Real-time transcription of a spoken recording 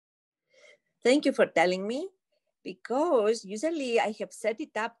Thank you for telling me, because usually I have set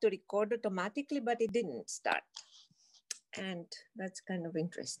it up to record automatically, but it didn't start. And that's kind of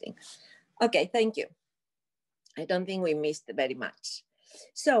interesting. Okay, thank you. I don't think we missed very much.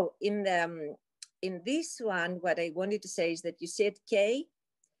 So in this one, what I wanted to say is that you said K,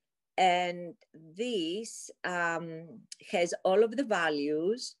 and this has all of the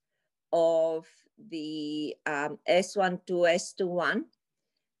values of the S12, S21,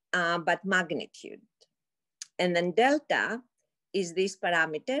 but magnitude. And then delta is this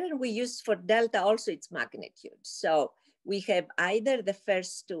parameter, and we use for delta also its magnitude. So we have either the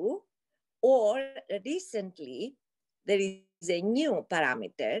first two, or recently there is a new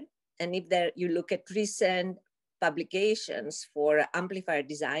parameter. And if you look at recent publications for amplifier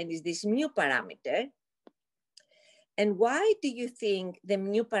design, is this mu parameter. And why do you think the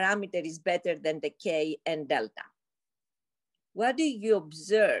mu parameter is better than the K and delta? What do you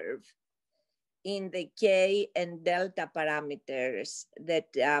observe in the K and delta parameters that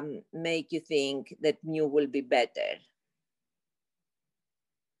make you think that mu will be better?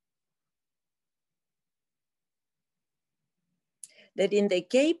 That in the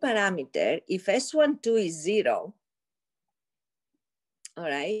K parameter, if S12 is 0, all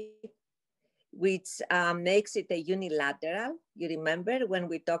right, which makes it a unilateral. You remember when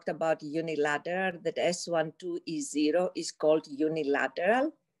we talked about unilateral, that S12 is 0 is called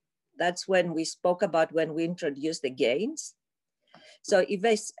unilateral. That's when we spoke about when we introduced the gains. So if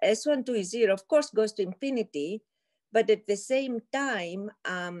S12 is 0, of course, goes to infinity, but at the same time,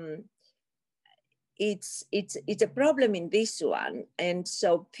 it's a problem in this one. And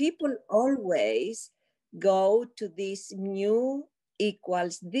so people always go to this mu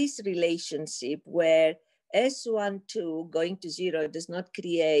equals this relationship where S12 going to 0 does not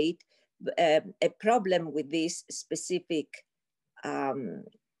create a problem with this specific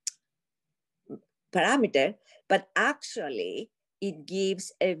parameter, but actually it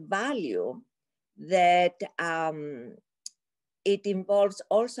gives a value that it involves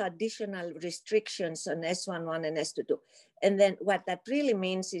also additional restrictions on S11 and S22. And then what that really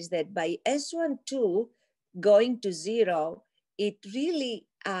means is that by S12 going to 0, it really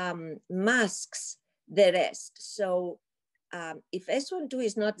masks the rest. So if S12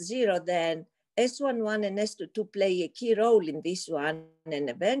 is not 0, then S11 and S22 play a key role in this one. And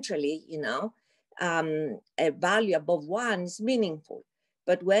eventually, you know, a value above 1 is meaningful.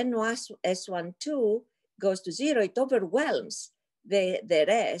 But when S12 goes to 0, it overwhelms the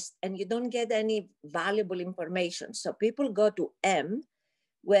rest, and you don't get any valuable information. So people go to M,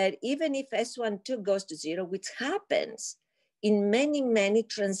 where even if S12 goes to 0, which happens in many, many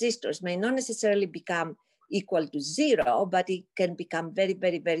transistors, may not necessarily become equal to 0, but it can become very,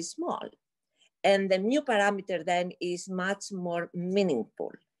 very, very small. And the mu parameter then is much more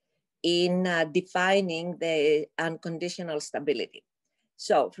meaningful in defining the unconditional stability.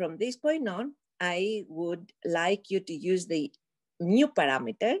 So from this point on, I would like you to use the mu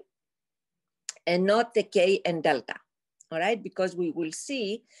parameter and not the K and delta, all right? Because we will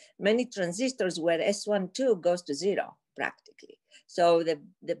see many transistors where S12 goes to 0 practically. So the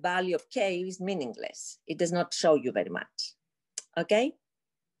value of K is meaningless. It does not show you very much, okay?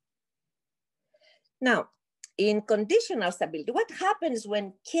 Now, in conditional stability, what happens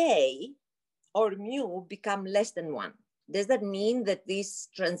when K or mu become less than 1? Does that mean that this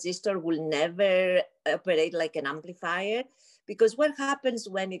transistor will never operate like an amplifier? Because what happens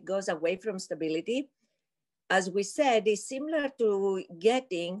when it goes away from stability, as we said, is similar to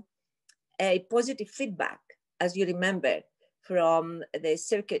getting a positive feedback, as you remember from the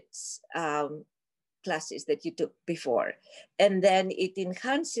circuits classes that you took before. And then it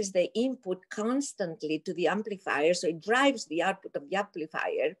enhances the input constantly to the amplifier. So it drives the output of the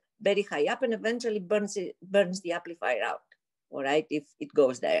amplifier very high up and eventually burns the amplifier out, all right, if it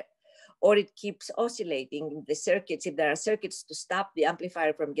goes there. Or it keeps oscillating the circuits. If there are circuits to stop the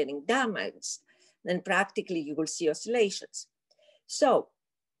amplifier from getting damaged, then practically you will see oscillations. So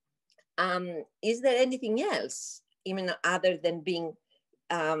is there anything else, even other than being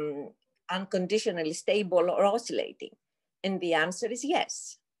unconditionally stable or oscillating? And the answer is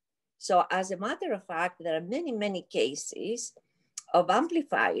yes. So as a matter of fact, there are many, many cases of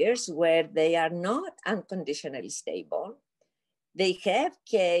amplifiers where they are not unconditionally stable. They have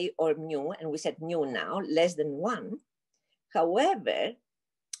K or mu, and we said mu now, less than 1. However,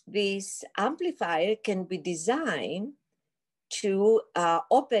 this amplifier can be designed to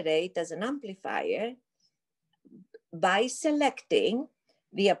operate as an amplifier by selecting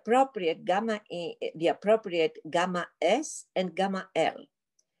the appropriate gamma S and gamma L.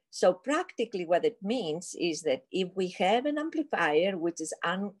 So practically what it means is that if we have an amplifier which is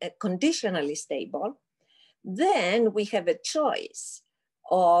conditionally stable, then we have a choice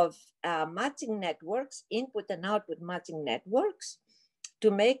of matching networks, input and output matching networks, to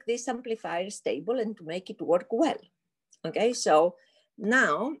make this amplifier stable and to make it work well. Okay, so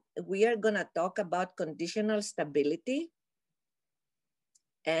now we are gonna talk about conditional stability,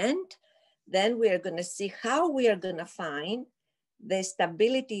 and then we are gonna see how we are gonna find the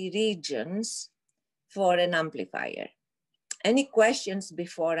stability regions for an amplifier. Any questions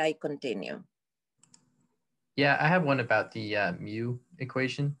before I continue? Yeah, I have one about the mu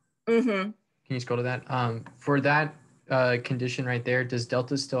equation. Mm-hmm. Can you just go to that? For that condition right there, does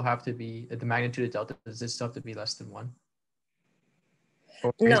delta still have to be, the magnitude of delta, does it still have to be less than 1?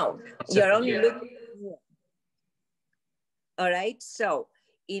 No, you're only looking here. All right, so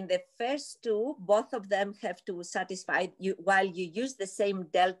in the first two, both of them have to satisfy you. While you use the same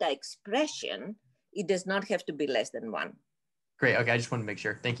delta expression, it does not have to be less than 1. Great, okay, I just want to make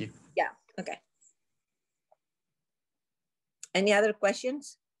sure. Thank you. Yeah, okay. Any other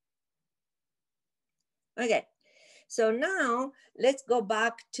questions? Okay, so now let's go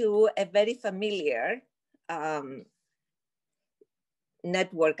back to a very familiar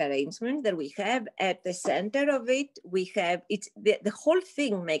network arrangement that we have. At the center of it, we have, the whole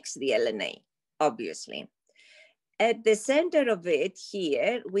thing makes the LNA, obviously. At the center of it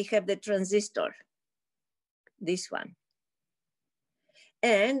here, we have the transistor, this one.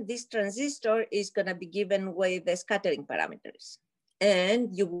 And this transistor is gonna be given with the scattering parameters.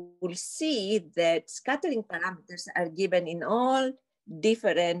 And you will see that scattering parameters are given in all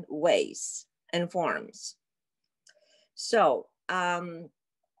different ways and forms. So some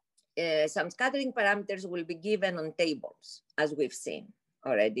scattering parameters will be given on tables, as we've seen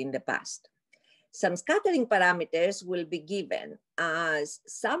already in the past. Some scattering parameters will be given as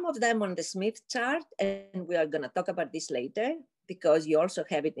some of them on the Smith chart, and we are gonna talk about this later because you also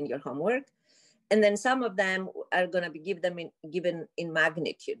have it in your homework. And then some of them are gonna be given in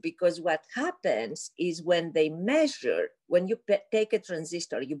magnitude, because what happens is when they measure, when you take a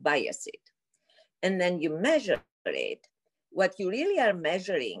transistor, you bias it, and then you measure it, what you really are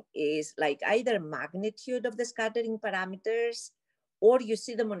measuring is like either magnitude of the scattering parameters, or you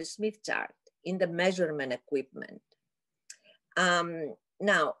see them on a Smith chart in the measurement equipment.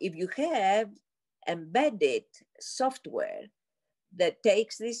 Now, if you have embedded software that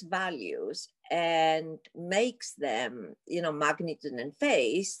takes these values and makes them, magnitude and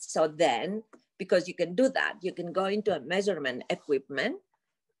phase, so then, because you can do that, you can go into a measurement equipment,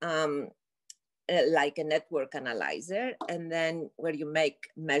 like a network analyzer, and then where you make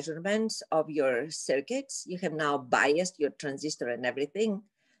measurements of your circuits, you have now biased your transistor and everything,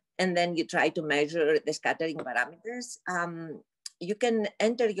 and then you try to measure the scattering parameters. You can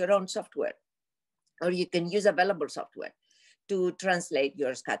enter your own software, or you can use available software to translate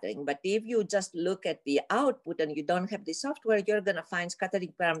your scattering. But if you just look at the output and you don't have the software, you're gonna find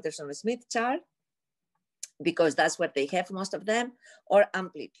scattering parameters on a Smith chart, because that's what they have, most of them, or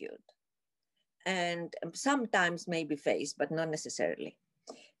amplitude. And sometimes maybe phase, but not necessarily.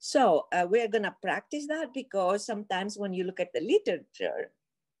 So we're gonna practice that, because sometimes when you look at the literature,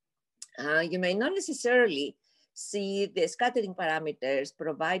 you may not necessarily see the scattering parameters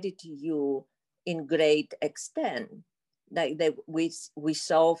provided to you in great extent, like we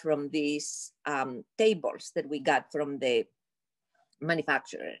saw from these tables that we got from the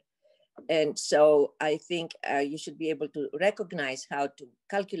manufacturer. And so I think you should be able to recognize how to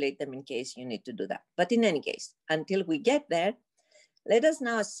calculate them in case you need to do that. But in any case, until we get there, let us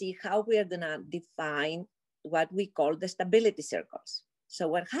now see how we are gonna define what we call the stability circles. So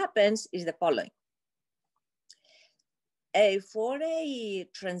what happens is the following. For a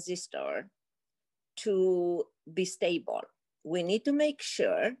transistor to be stable, we need to make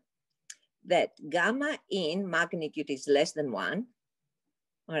sure that gamma in magnitude is less than 1,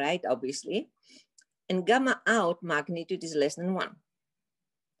 all right, obviously, and gamma out magnitude is less than 1.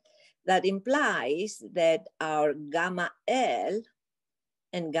 That implies that our gamma L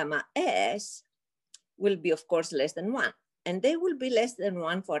and gamma S will be, of course, less than 1. And they will be less than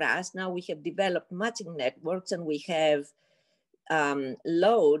 1 for us. Now we have developed matching networks, and we have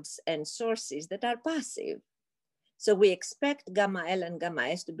loads and sources that are passive. So we expect gamma L and gamma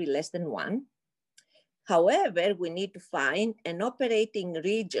S to be less than 1. However, we need to find an operating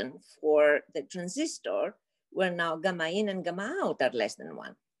region for the transistor where now gamma in and gamma out are less than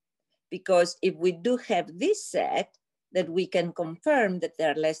 1. Because if we do have this set, that we can confirm that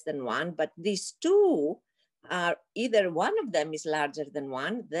they're less than 1, but these two are either one of them is larger than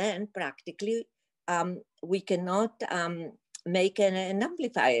 1, then practically we cannot make an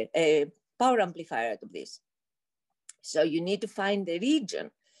amplifier, a power amplifier out of this. So you need to find the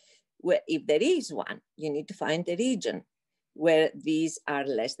region where, if there is one, you need to find the region where these are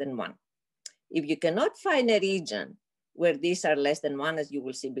less than 1. If you cannot find a region where these are less than 1, as you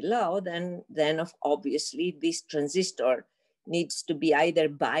will see below, then obviously this transistor needs to be either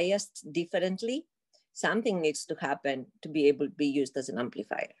biased differently. Something needs to happen to be able to be used as an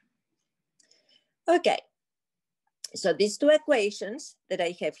amplifier. Okay, so these two equations that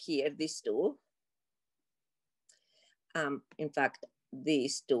I have here, these two, in fact,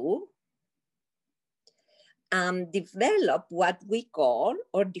 these two, develop what we call,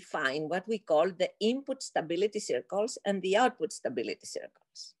 or define what we call, the input stability circles and the output stability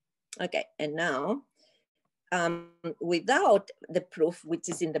circles. Okay, and now, without the proof, which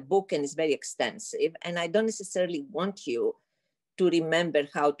is in the book and is very extensive, and I don't necessarily want you to remember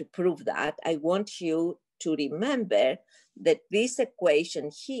how to prove that. I want you to remember that this equation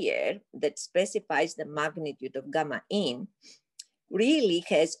here that specifies the magnitude of gamma in really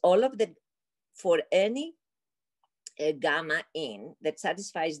has all of the, for any gamma in that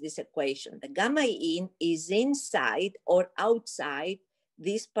satisfies this equation, the gamma in is inside or outside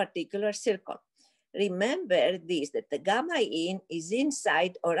this particular circle. Remember this, that the gamma in is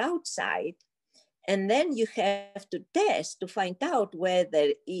inside or outside, and then you have to test to find out whether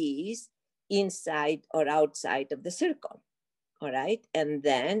it is inside or outside of the circle, all right? And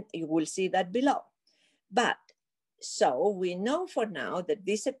then you will see that below. But, so we know for now that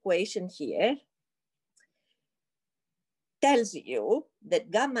this equation here tells you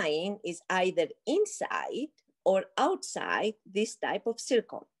that gamma in is either inside or outside this type of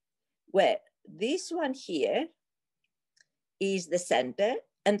circle, where this one here is the center,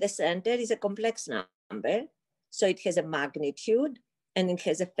 and the center is a complex number. So it has a magnitude and it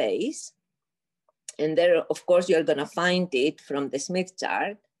has a phase. And there, of course, you're gonna find it from the Smith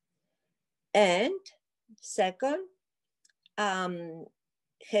chart. And second,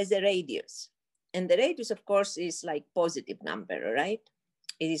 has a radius. And the radius, of course, is like positive number, right?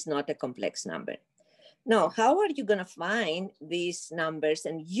 It is not a complex number. Now, how are you gonna find these numbers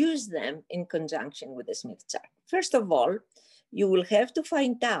and use them in conjunction with the Smith chart? First of all, you will have to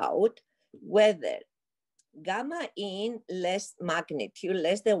find out whether gamma in less magnitude,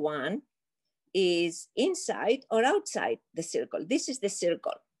 less than 1, is inside or outside the circle. This is the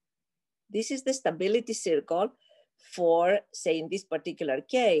circle. This is the stability circle for, say, in this particular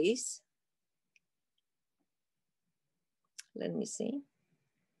case, let me see.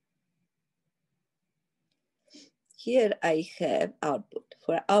 Here I have output.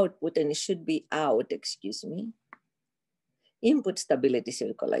 For output, and it should be out, excuse me. Input stability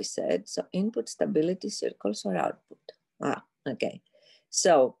circle, I said. So input stability circles or output. Ah, okay.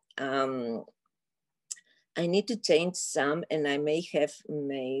 So I need to change some, and I may have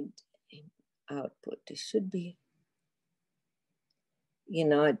made output. It should be, you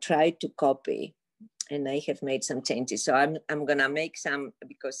know, I tried to copy and I have made some changes. So I'm gonna make some,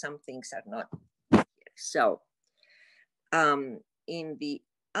 because some things are not here. So in the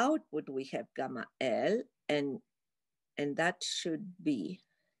output, we have gamma L, and that should be,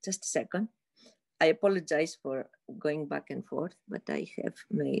 just a second. I apologize for going back and forth, but I have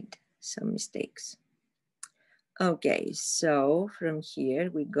made some mistakes. Okay, so from here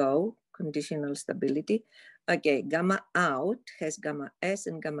we go, conditional stability. Okay, gamma out has gamma S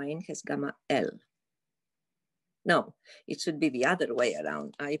and gamma in has gamma L. No, it should be the other way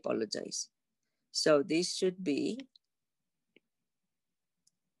around. I apologize. So this should be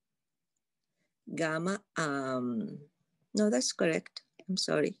gamma, no, that's correct. I'm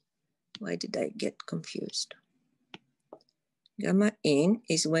sorry. Why did I get confused? Gamma in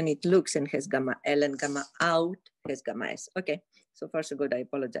is when it looks and has gamma L, and gamma out has gamma S. Okay, so far so good, I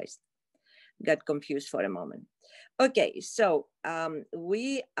apologize. Got confused for a moment. Okay, so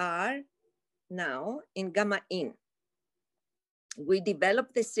we are now in gamma in. We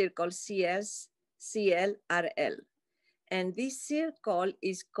developed the circle CS, CL, RL. And this circle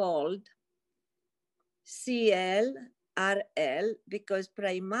is called CL, RL, because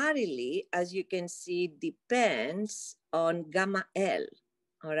primarily, as you can see, depends on gamma L,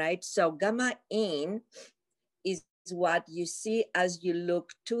 all right? So gamma in is what you see as you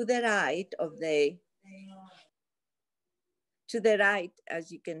look to the right of the, to the right,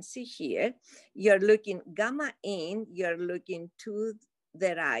 as you can see here, you're looking gamma in, you're looking to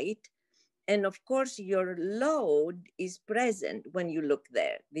the right, and of course your load is present when you look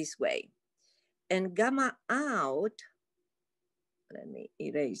there this way. And gamma out, let me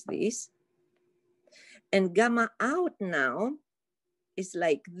erase this. And gamma out now is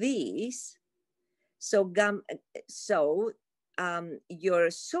like this. So your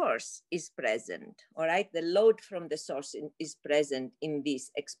source is present, all right? The load from the source is present in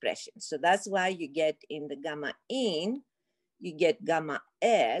this expression. So that's why you get in the gamma in, you get gamma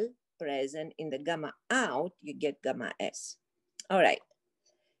L present. In the gamma out, you get gamma S. All right.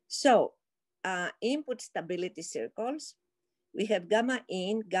 So input stability circles, we have gamma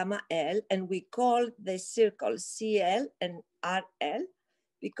in, gamma L, and we call the circles CL and RL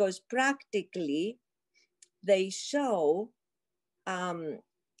because practically they show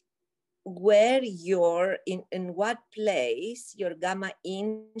where in what place your gamma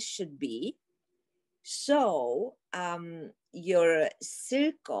in should be. So your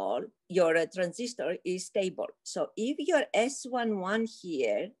circle, your transistor is stable. So if your S11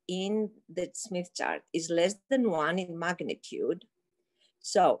 here in the Smith chart is less than 1 in magnitude,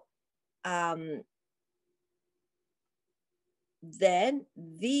 so then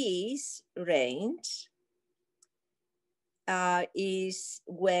this range is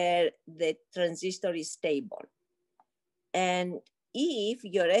where the transistor is stable. And if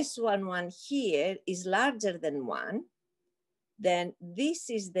your S11 here is larger than 1, then this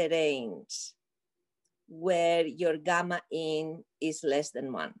is the range where your gamma in is less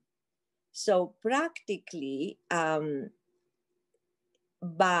than 1. So practically,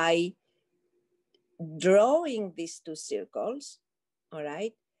 by drawing these two circles, all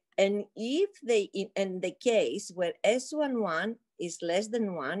right, and if they, in the case where S11 is less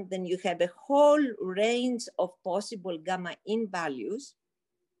than 1, then you have a whole range of possible gamma in values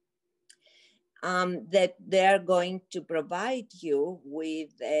that they are going to provide you with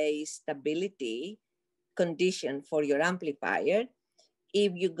a stability condition for your amplifier.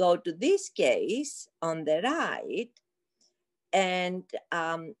 If you go to this case on the right, and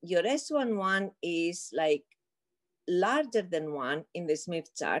your S11 is like larger than 1 in the Smith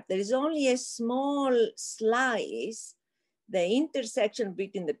chart, there is only a small slice, the intersection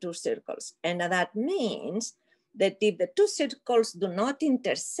between the two circles. And that means that if the two circles do not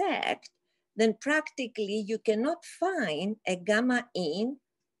intersect, then practically you cannot find a gamma in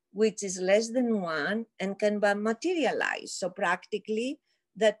which is less than 1 and can be materialized. So practically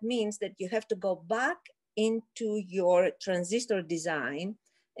that means that you have to go back into your transistor design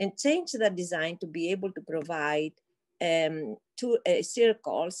and change the design to be able to provide to a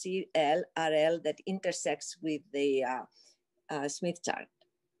circle, CL, RL, that intersects with the Smith chart.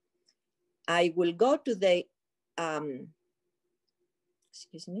 I will go to the,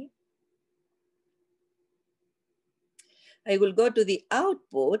 excuse me. I will go to the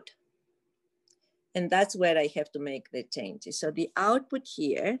output, and that's where I have to make the changes. So the output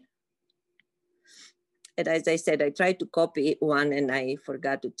here, and as I said, I tried to copy one and I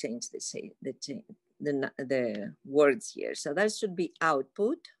forgot to change the words here. So that should be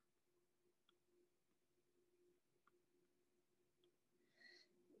output.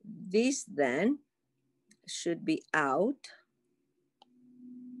 This then should be out.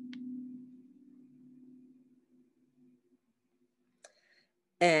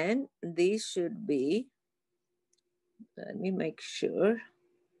 And this should be, let me make sure,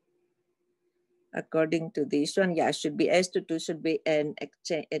 according to this one, yeah, should be S22 should be a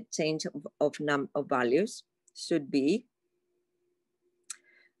change of values, should be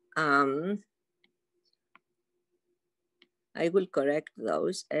I will correct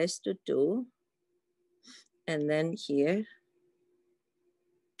those, S22, and then here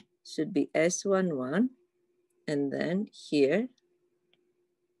should be S11, and then here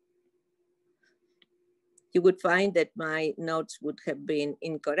you would find that my notes would have been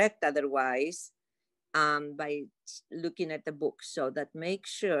incorrect otherwise by looking at the book. So that make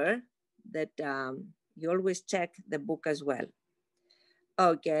sure that you always check the book as well.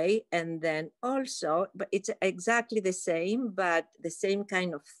 Okay, and then also, but it's exactly the same, but the same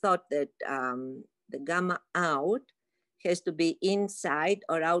kind of thought that the gamma out has to be inside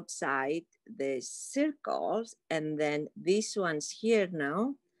or outside the circles. And then these ones here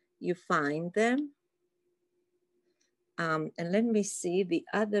now, you find them. And let me see the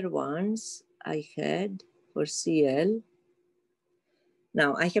other ones I had for CL.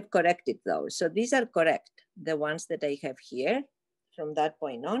 Now I have corrected those. So these are correct. The ones that I have here, from that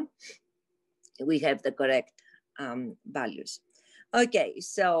point on, we have the correct values. Okay,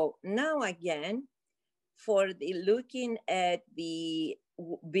 so now again, for the looking at the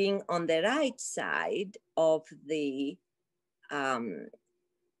being on the right side of the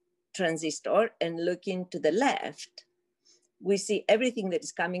transistor and looking to the left, we see everything that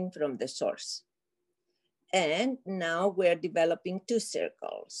is coming from the source. And now we're developing two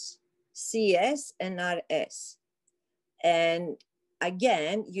circles, CS and RS. And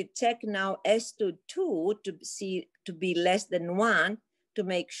again, you check now S22 to be less than 1 to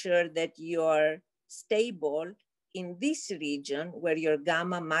make sure that you're stable in this region where your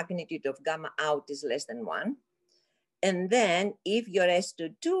gamma magnitude of gamma out is less than 1. And then if your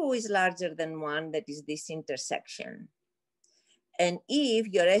S22 is larger than 1, that is this intersection. And if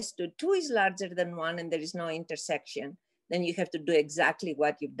your S22 is larger than 1 and there is no intersection, then you have to do exactly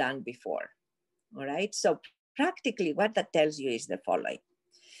what you've done before. All right. So practically what that tells you is the following.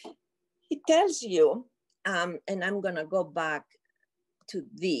 It tells you, and I'm going to go back to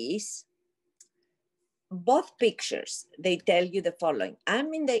this, both pictures, they tell you the following.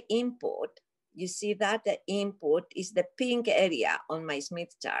 I'm in the input. You see that the input is the pink area on my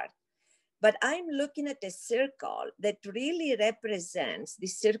Smith chart. But I'm looking at a circle that really represents the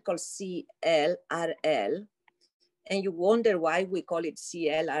circle CLRL. And you wonder why we call it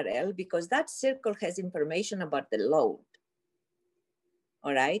CLRL, because that circle has information about the load.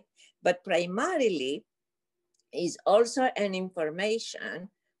 All right. But primarily is also an information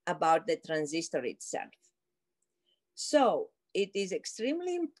about the transistor itself. So it is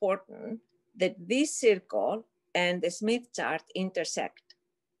extremely important that this circle and the Smith chart intersect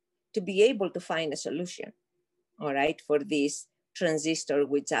to be able to find a solution, all right, for this transistor,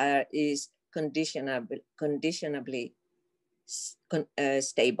 which is conditionably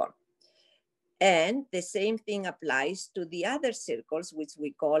stable. And the same thing applies to the other circles, which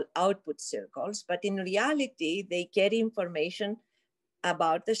we call output circles, but in reality, they carry information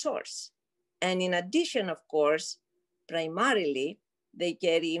about the source. And in addition, of course, primarily, they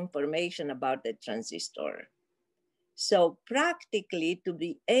carry information about the transistor. So practically, to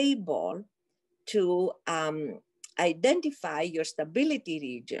be able to identify your stability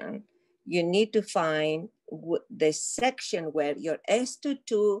region, you need to find the section where your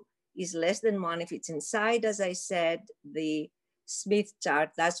S22 is less than 1. If it's inside, as I said, the Smith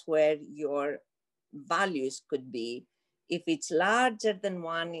chart, that's where your values could be. If it's larger than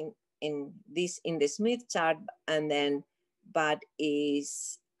 1 in the Smith chart, and then but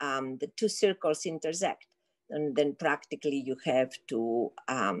is the two circles intersect, and then practically you have to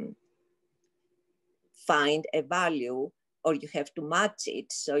find a value, or you have to match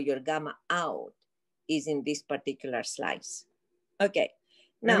it so your gamma out is in this particular slice. Okay,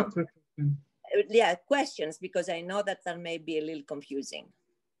 now, yeah, questions, because I know that may be a little confusing.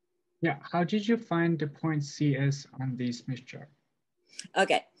 Yeah, how did you find the point CS on the Smith chart?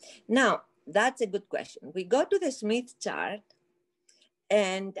 Okay, now that's a good question. We go to the Smith chart,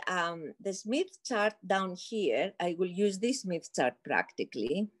 and the Smith chart down here, I will use this Smith chart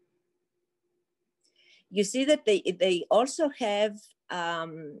practically. You see that they also have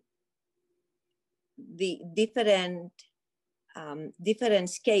the different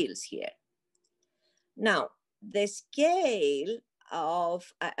scales here. Now, the scale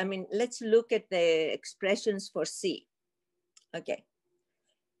of, I mean, let's look at the expressions for C. Okay.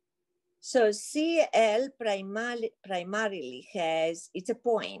 So CL primarily has, it's a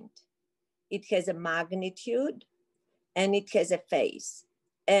point. It has a magnitude and it has a phase.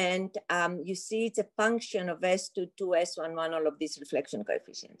 And you see it's a function of S22, S11, all of these reflection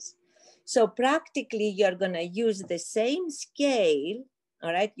coefficients. So practically you're gonna use the same scale,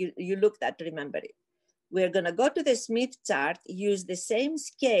 all right? You looked at, remember it. We're gonna go to the Smith chart, use the same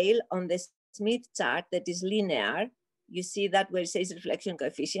scale on the Smith chart that is linear. You see that where it says reflection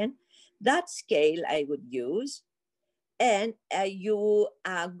coefficient. That scale I would use. And you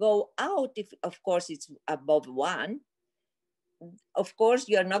go out if, of course, it's above 1. Of course,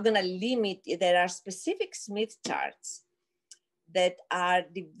 you're not gonna limit, there are specific Smith charts that are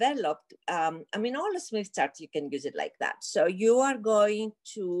developed. I mean, all the Smith charts, you can use it like that. So you are going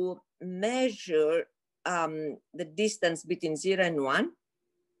to measure the distance between 0 and 1.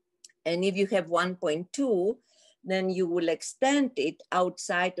 And if you have 1.2, then you will extend it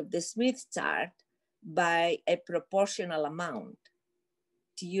outside of the Smith chart by a proportional amount.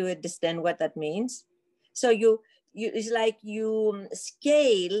 Do you understand what that means? So it's like you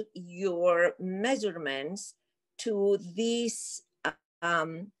scale your measurements to this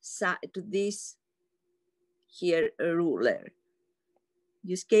here ruler.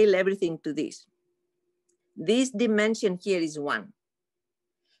 You scale everything to this. This dimension here is 1.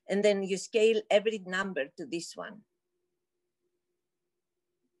 And then you scale every number to this one.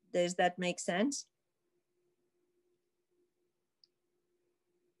 Does that make sense?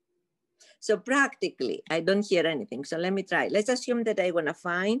 So practically, I don't hear anything. So let me try. Let's assume that I want to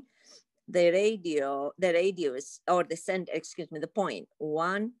find the radius, or the center, excuse me, the point,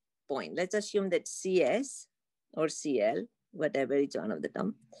 1 point. Let's assume that CS or CL, whatever it's one of the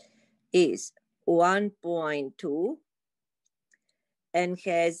term, is 1.2. and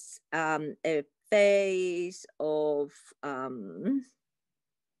has a phase of,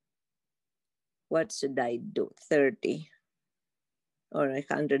 what should I do? 30 or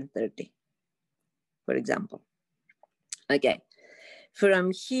 130, for example. Okay,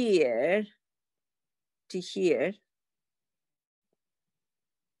 from here to here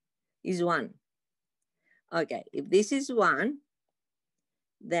is 1. Okay, if this is 1,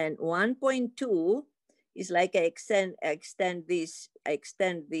 then 1.2 is like I extend this,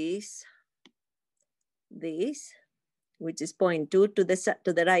 which is 0.2 to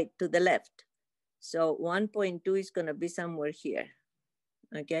the right, to the left. So 1.2 is going to be somewhere here.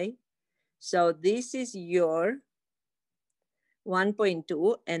 Okay, so this is your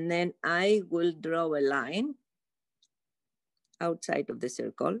 1.2, and then I will draw a line outside of the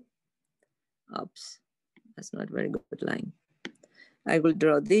circle. Oops, that's not a very good line. I will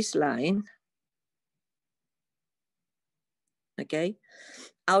draw this line, okay,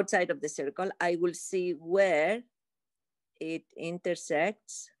 outside of the circle. I will see where it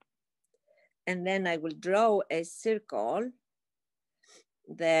intersects, and then I will draw a circle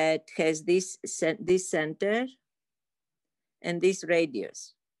that has this center and this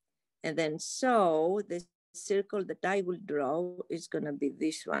radius. And then so the circle that I will draw is going to be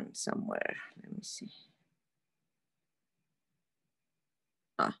this one somewhere. Let me see.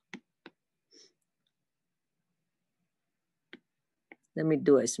 Let me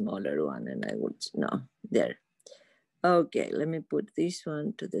do a smaller one, and I would, no, there. Okay, let me put this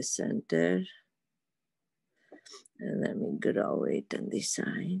one to the center. And let me grow it on this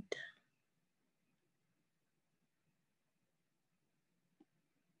side.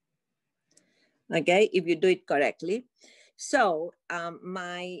 Okay, if you do it correctly. So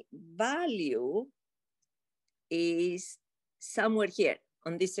my value is somewhere here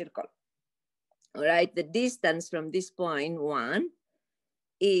on this circle. All right, the distance from this point 1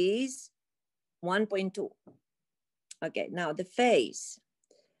 is 1.2. Okay, now the phase.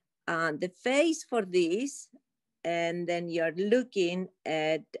 The phase for this, and then you're looking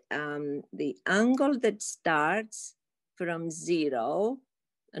at the angle that starts from 0.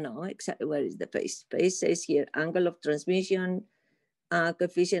 No, exactly, where is the phase? Phase says here, angle of transmission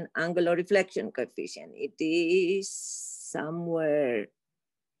coefficient, angle of reflection coefficient. It is somewhere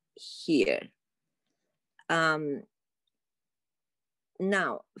here.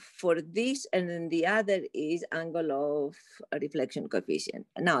 Now, for this, and then the other is angle of reflection coefficient.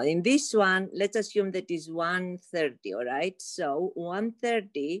 Now, in this one, let's assume that is 130, all right? So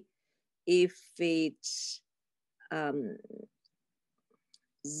 130, if it's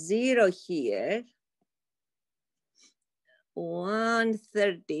 0 here,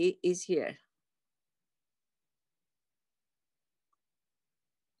 130 is here.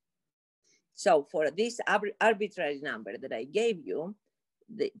 So for this arbitrary number that I gave you,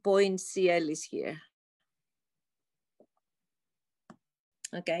 the point CL is here.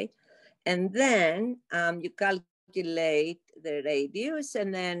 Okay, and then you calculate the radius,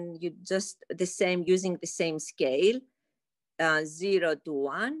 and then you just using the same scale, 0 to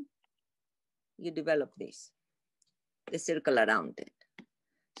 1, you develop this, the circle around it.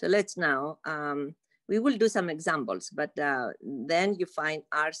 So let's now, we will do some examples, but then you find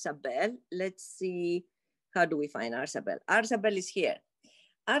R sub L. Let's see, how do we find R sub L? R sub L is here.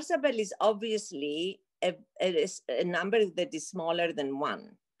 R sub L is obviously a number that is smaller than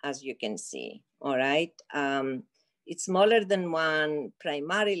 1, as you can see, all right? It's smaller than 1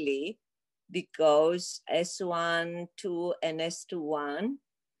 primarily because S1, 2, and S21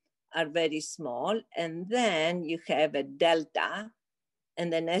 are very small, and then you have a delta,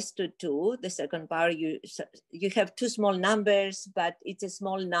 and then S22, the second power, you have 2 small numbers, but it's a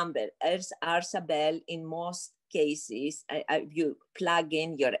small number. R sub L in most cases, you plug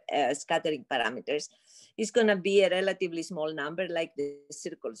in your scattering parameters, it's going to be a relatively small number, like the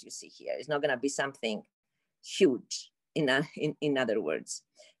circles you see here. It's not going to be something huge, in other words,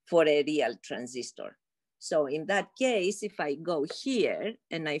 for a real transistor. So in that case, if I go here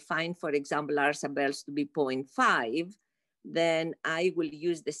and I find, for example, R sub L to be 0.5, then I will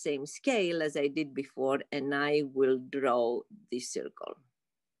use the same scale as I did before, and I will draw this circle.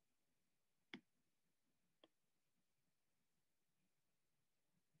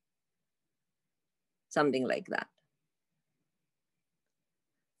 Something like that.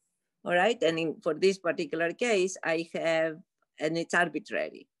 All right, and for this particular case, I have, and it's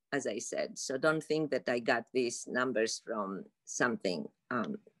arbitrary, as I said. So don't think that I got these numbers from something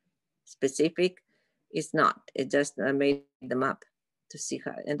specific. It's not, it just made them up to see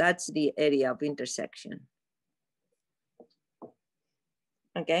how, and that's the area of intersection.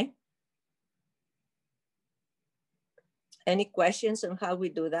 Okay. Any questions on how we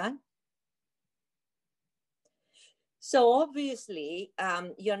do that? So obviously,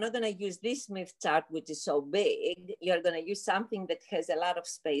 you're not going to use this Smith chart, which is so big. You're going to use something that has a lot of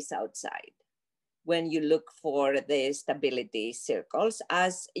space outside when you look for the stability circles.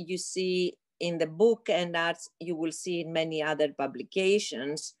 As you see in the book, and as you will see in many other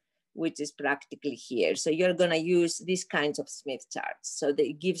publications, which is practically here. So you're going to use these kinds of Smith charts. So that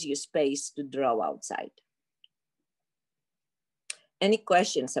it gives you space to draw outside. Any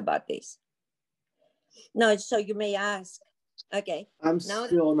questions about this? No, so you may ask, okay. I'm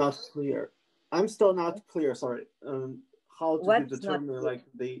still not clear. I'm still not clear, sorry. How to determine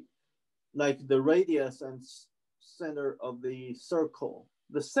like the radius and center of the circle.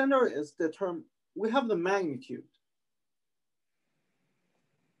 The center is determined, we have the magnitude.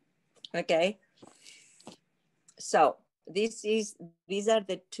 Okay. So these are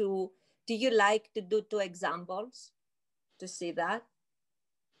the two. Do you like to do two examples to see that?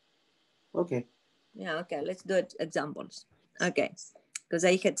 Okay. Yeah, okay, let's do it examples. Okay, because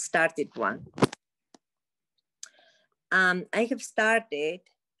I had started one. I have started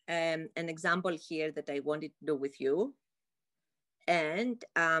an example here that I wanted to do with you. And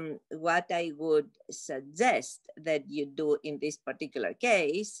what I would suggest that you do in this particular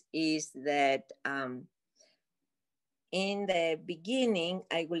case is that in the beginning,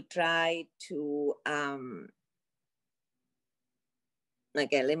 I will try to,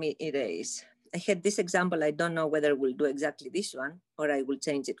 okay, let me erase. I had this example. I don't know whether we'll do exactly this one or I will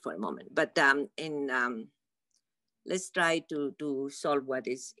change it for a moment. But let's try to solve what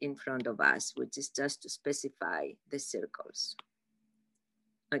is in front of us, which is just to specify the circles.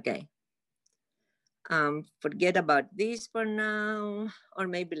 Okay. Forget about this for now, or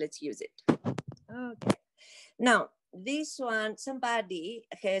maybe let's use it. Okay. Now, this one, somebody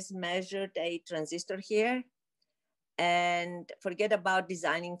has measured a transistor here. And forget about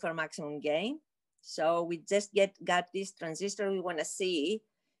designing for maximum gain. So we just got this transistor. We want to see,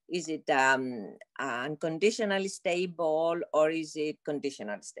 is it unconditionally stable or is it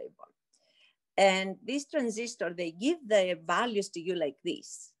conditionally stable? And this transistor, they give the values to you like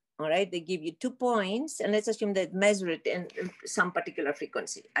this. All right, they give you 2 points, and let's assume that measure it in some particular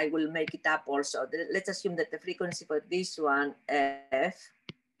frequency. I will make it up also. Let's assume that the frequency for this one, F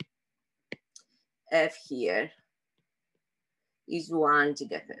here, is 1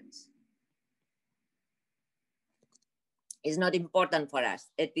 gigahertz. It's not important for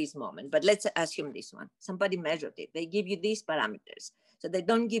us at this moment, but let's assume this one. Somebody measured it. They give you these parameters. So they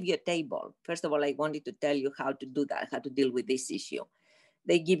don't give you a table. First of all, I wanted to tell you how to do that, how to deal with this issue.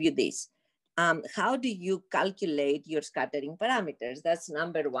 They give you this. How do you calculate your scattering parameters? That's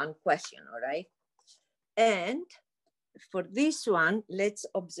number one question, all right? And for this one, let's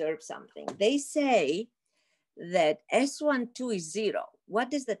observe something. They say that S12 is 0.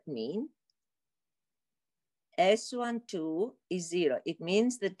 What does that mean? S12 is 0. It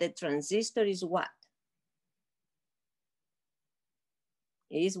means that the transistor is what?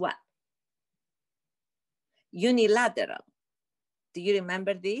 Is what? Unilateral. Do you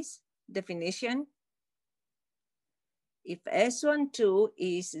remember this definition? If S12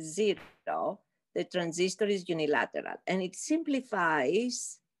 is 0, the transistor is unilateral, and it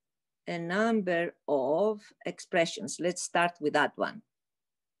simplifies a number of expressions. Let's start with that one.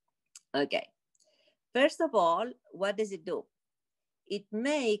 Okay. First of all, what does it do? It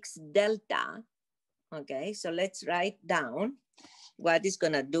makes delta. Okay, so let's write down what it's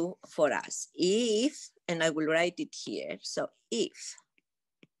gonna do for us. If, and I will write it here. So if,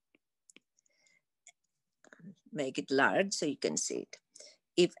 make it large so you can see it.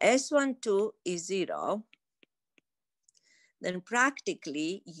 If S12 is 0, then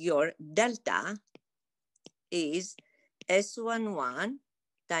practically your delta is S11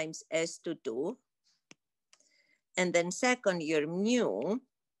 times S22. And then second, your mu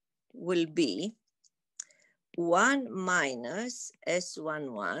will be 1 minus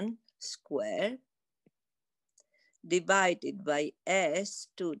S11 squared divided by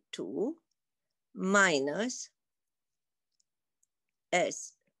S22 minus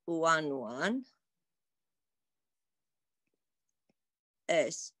S11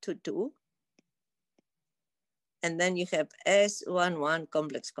 S22, and then you have S11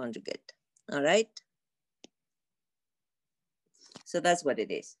 complex conjugate, all right? So that's what it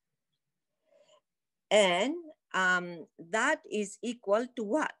is. And that is equal to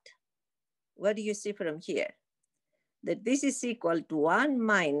what? What do you see from here? That this is equal to 1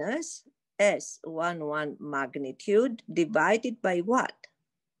 minus S11 magnitude divided by what?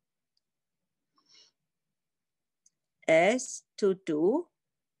 S22,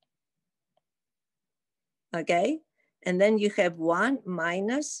 okay? And then you have 1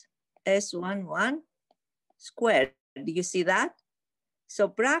 minus S11 squared. Do you see that? So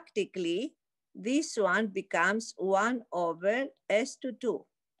practically, this one becomes 1 over S22.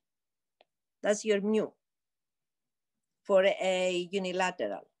 That's your mu for a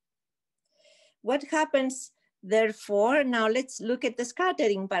unilateral. What happens, therefore, now let's look at the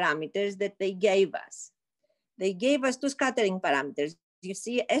scattering parameters that they gave us. They gave us 2 scattering parameters. You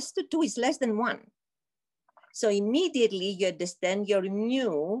see, S22 is less than 1. So immediately you understand your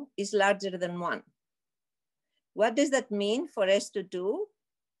mu is larger than 1. What does that mean for S22?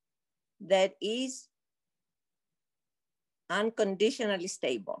 That is unconditionally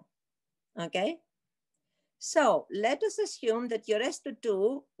stable, okay? So let us assume that your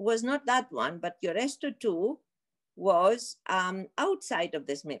S22 was not that one, but your S22 was outside of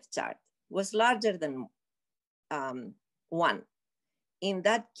the Smith chart, was larger than 1. In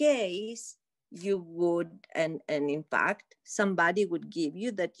that case, you would, and in fact, somebody would give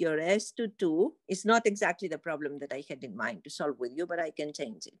you that your S22 is not exactly the problem that I had in mind to solve with you, but I can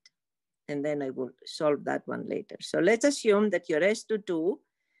change it. And then I will solve that one later. So let's assume that your S22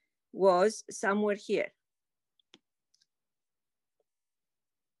 was somewhere here.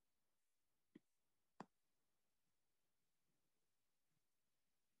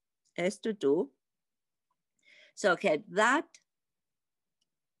 S22. So had that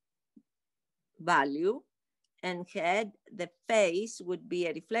value and had the phase would be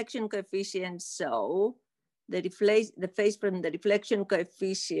a reflection coefficient. So the phase from the reflection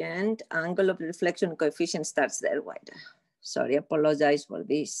coefficient, angle of the reflection coefficient starts there. Wait, sorry, apologize for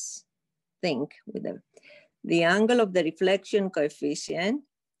this thing with the angle of the reflection coefficient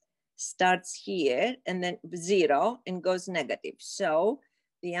starts here and then 0 and goes negative. So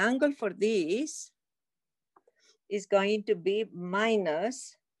the angle for this is going to be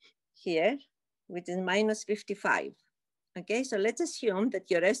minus here, which is minus 55. Okay, so let's assume that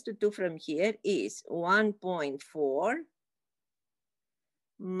your S22 from here is 1.4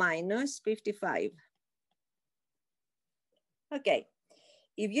 minus 55. Okay,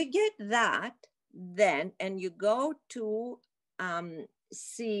 if you get that, then, and you go to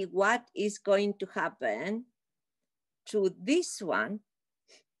see what is going to happen to this one,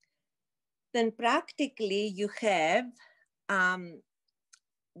 then practically you have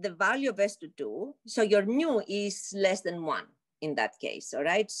the value of S22. So your mu is less than 1 in that case, all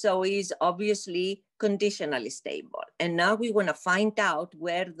right? So is obviously conditionally stable. And now we want to find out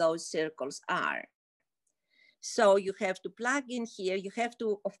where those circles are. So you have to plug in here. You have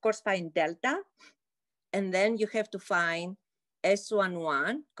to, of course, find delta. And then you have to find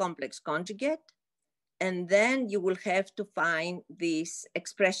S11 complex conjugate. And then you will have to find this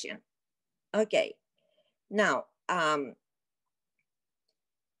expression. Okay, now,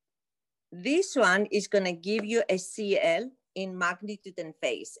 this one is going to give you a CL in magnitude and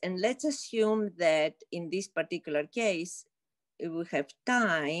phase. And let's assume that in this particular case, if we have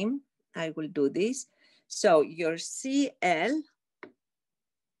time, I will do this. So your CL,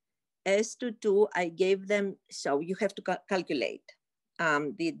 S22, I gave them, so you have to calculate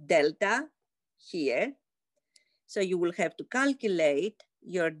the delta here. So you will have to calculate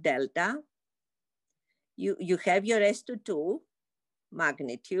your delta. You have your S22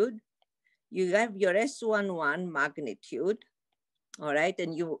 magnitude. You have your S11 magnitude, all right?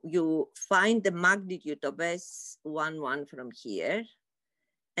 And you find the magnitude of S11 from here.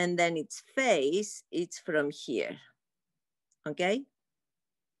 And then its phase, it's from here, okay?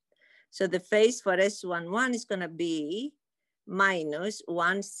 So the phase for S11 is gonna be minus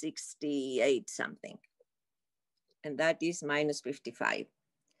 168 something. And that is minus 55.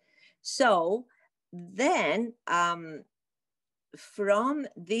 So then, from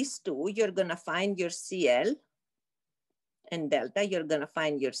these two, you're gonna find your CL and delta, you're gonna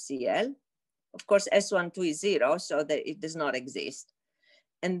find your CL. Of course, S12 is 0, so that it does not exist.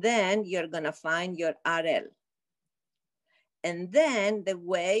 And then you're gonna find your RL. And then the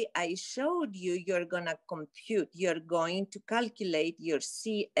way I showed you, you're gonna compute, you're going to calculate your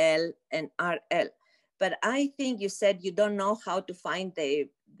CL and RL. But I think you said you don't know how to find the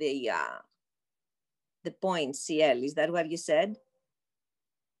point CL. Is that what you said?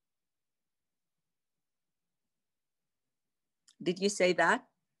 Did you say that?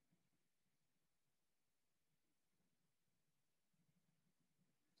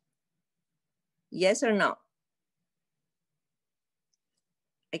 Yes or no?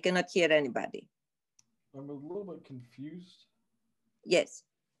 I cannot hear anybody. I'm a little bit confused. Yes.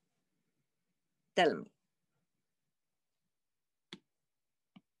 Tell me.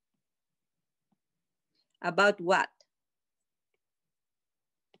 About what?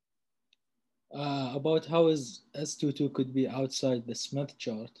 About how is S22 could be outside the Smith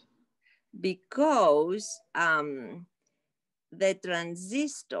chart? Because the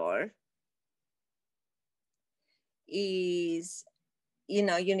transistor is, you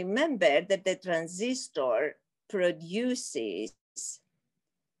know, you remember that the transistor produces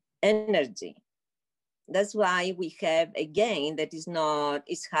energy. That's why we have a gain that is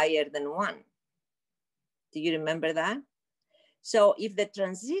higher than 1. Do you remember that? So if the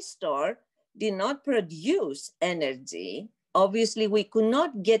transistor did not produce energy, obviously we could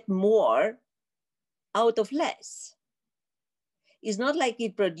not get more out of less. It's not like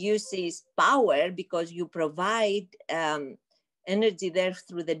it produces power because you provide energy there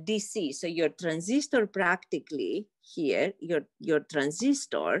through the DC. So your transistor practically here, your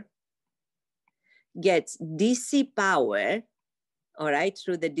transistor gets DC power, all right,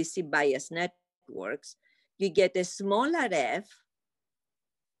 through the DC bias networks. You get a smaller F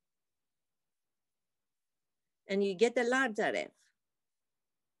and you get a larger F.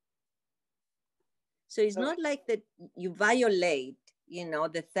 So it's not like that you violate, you know,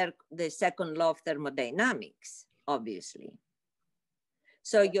 the second law of thermodynamics, obviously.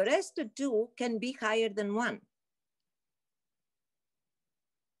 So your S22 can be higher than 1.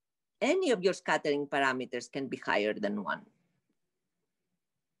 Any of your scattering parameters can be higher than 1.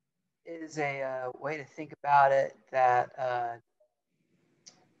 Is a way to think about it that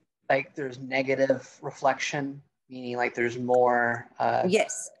like there's negative reflection, meaning like there's more.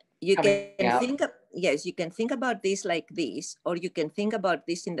 Yes, you can out. think of, yes, you can think about this like this, or you can think about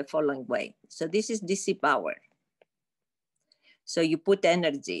this in the following way. So this is DC power. So you put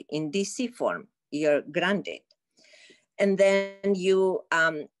energy in DC form, you're grounded. And then you,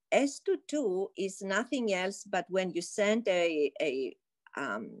 S22 is nothing else but when you send a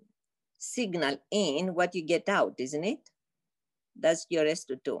signal in, what you get out, isn't it? That's your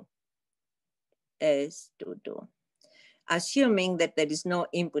S22. S22. Assuming that there is no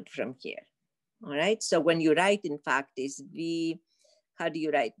input from here. All right. So when you write, in fact, is V, how do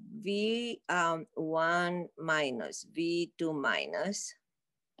you write? V1 minus V2 minus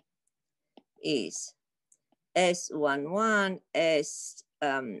is S11,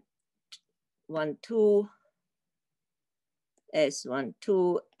 S12,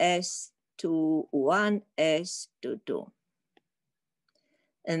 S12, S21, S22.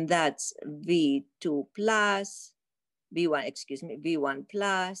 And that's V2 plus, V1, excuse me, V1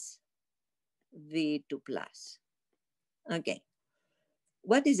 plus, V2 plus. Okay.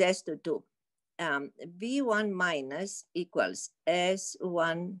 What is S22? V1 minus equals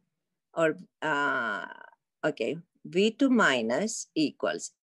S1 or, okay, V2 minus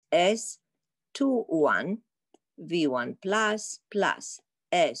equals S21 V1 plus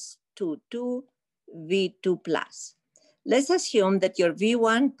S22 V2 plus. Let's assume that your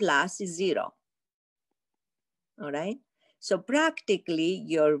V1 plus is 0. All right. So practically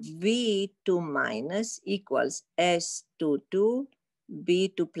your V2 minus equals S22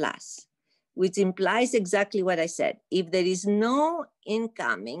 V2 plus, which implies exactly what I said. If there is no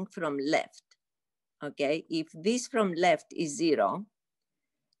incoming from left, okay, if this from left is 0,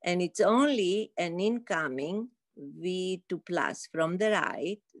 and it's only an incoming V2 plus from the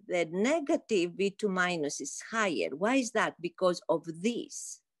right, the negative V2 minus is higher. Why is that? Because of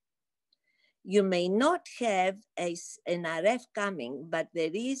this. You may not have an RF coming, but there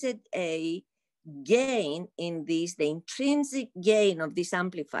is a gain in this, the intrinsic gain of this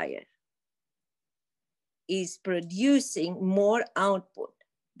amplifier is producing more output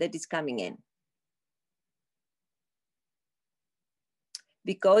that is coming in.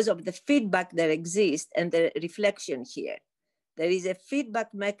 Because of the feedback that exists and the reflection here. There is a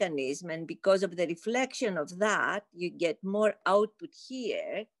feedback mechanism, and because of the reflection of that, you get more output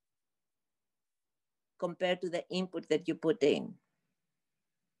here compared to the input that you put in.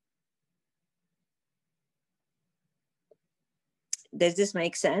 Does this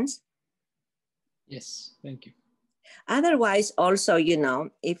make sense? Yes, thank you. Otherwise, also, you know,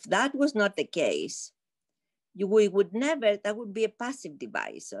 if that was not the case, we would never, that would be a passive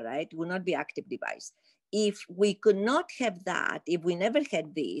device, all right? It would not be active device. If we could not have that, if we never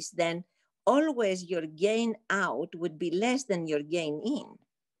had this, then always your gain out would be less than your gain in.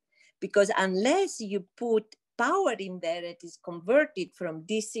 Because unless you put power in there, it is converted from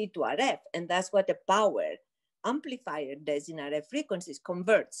DC to RF, and that's what a power amplifier does in RF frequencies,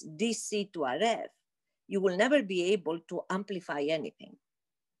 converts DC to RF. You will never be able to amplify anything.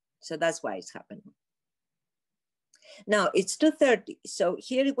 So that's why it's happening. Now it's 2:30. So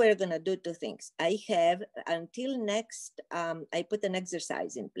here we're gonna do two things. I have until next, I put an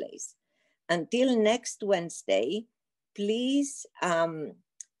exercise in place. Until next Wednesday, please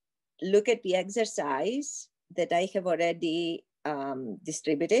look at the exercise that I have already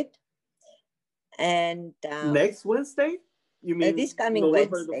distributed. And next Wednesday? You mean this coming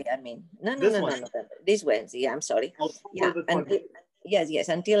November Wednesday? I mean, no, November. this Wednesday. Yeah, I'm sorry. Yeah, yes,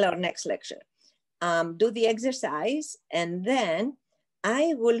 until our next lecture. Do the exercise, and then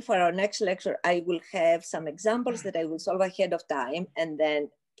I will, for our next lecture, I will have some examples that I will solve ahead of time, and then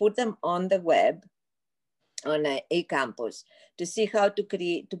put them on the web on a campus to see how to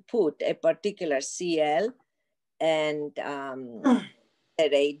put a particular CL and a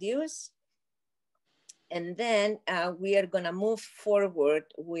radius. And then we are going to move forward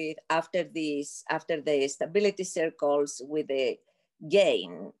with, after the stability circles, with the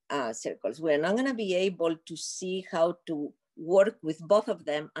gain circles. We're not going to be able to see how to work with both of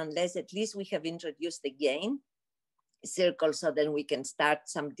them unless at least we have introduced the gain circle, so then we can start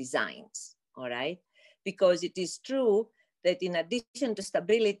some designs, all right? Because it is true that in addition to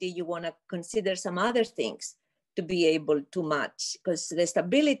stability, you want to consider some other things to be able to match, because the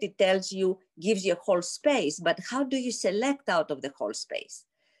stability tells you, gives you a whole space, but how do you select out of the whole space?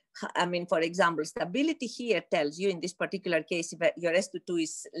 I mean, for example, stability here tells you, in this particular case, if your S22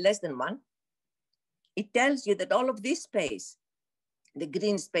 is less than 1, it tells you that all of this space, the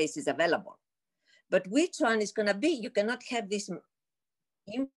green space, is available. But which one is going to be? You cannot have this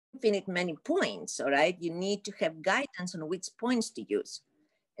infinite many points, all right? You need to have guidance on which points to use.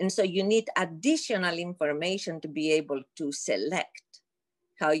 And so you need additional information to be able to select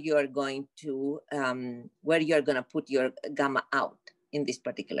how you are going to, where you're going to put your gamma out in this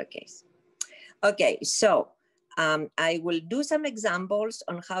particular case. Okay, so I will do some examples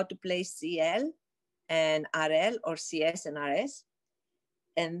on how to place CL and RL, or CS and RS.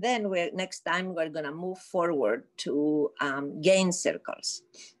 And then next time we're going to move forward to gain circles.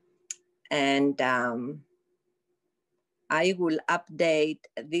 And I will update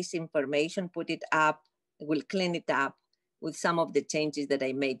this information, put it up, will clean it up with some of the changes that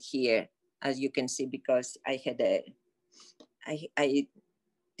I made here, as you can see, because I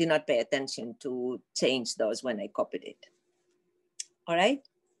did not pay attention to change those when I copied it. All right.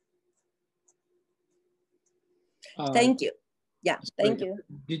 Thank you. Yeah, thank you.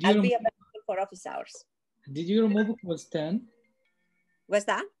 I'll be available for office hours. Did you remove quiz 10? What's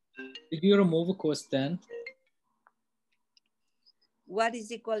that? Did you remove quiz 10? What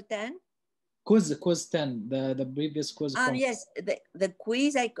is equal 10? Quiz 10, the previous quiz. Yes, the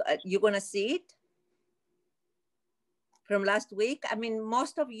quiz, you're going to see it from last week. I mean,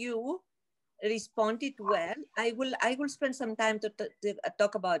 most of you responded well. I will spend some time to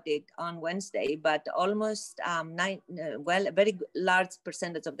talk about it on Wednesday, but almost a very large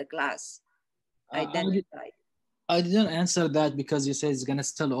percentage of the class identified. I didn't answer that because you said it's going to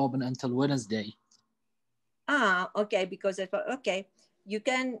still open until Wednesday. Okay, because okay, you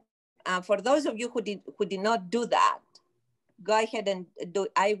can, for those of you who did not do that, go ahead and do.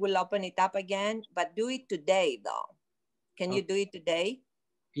 I will open it up again, but do it today though. Can you do it today?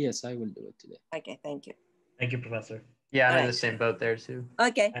 Yes, I will do it today. Okay, thank you. Thank you, Professor. Yeah, I'm in the same boat there too.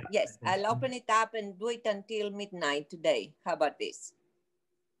 Okay, yes, I'll open it up and do it until midnight today. How about this?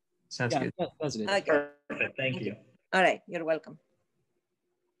 Sounds good. That's good. Okay. Perfect, thank you. All right, you're welcome.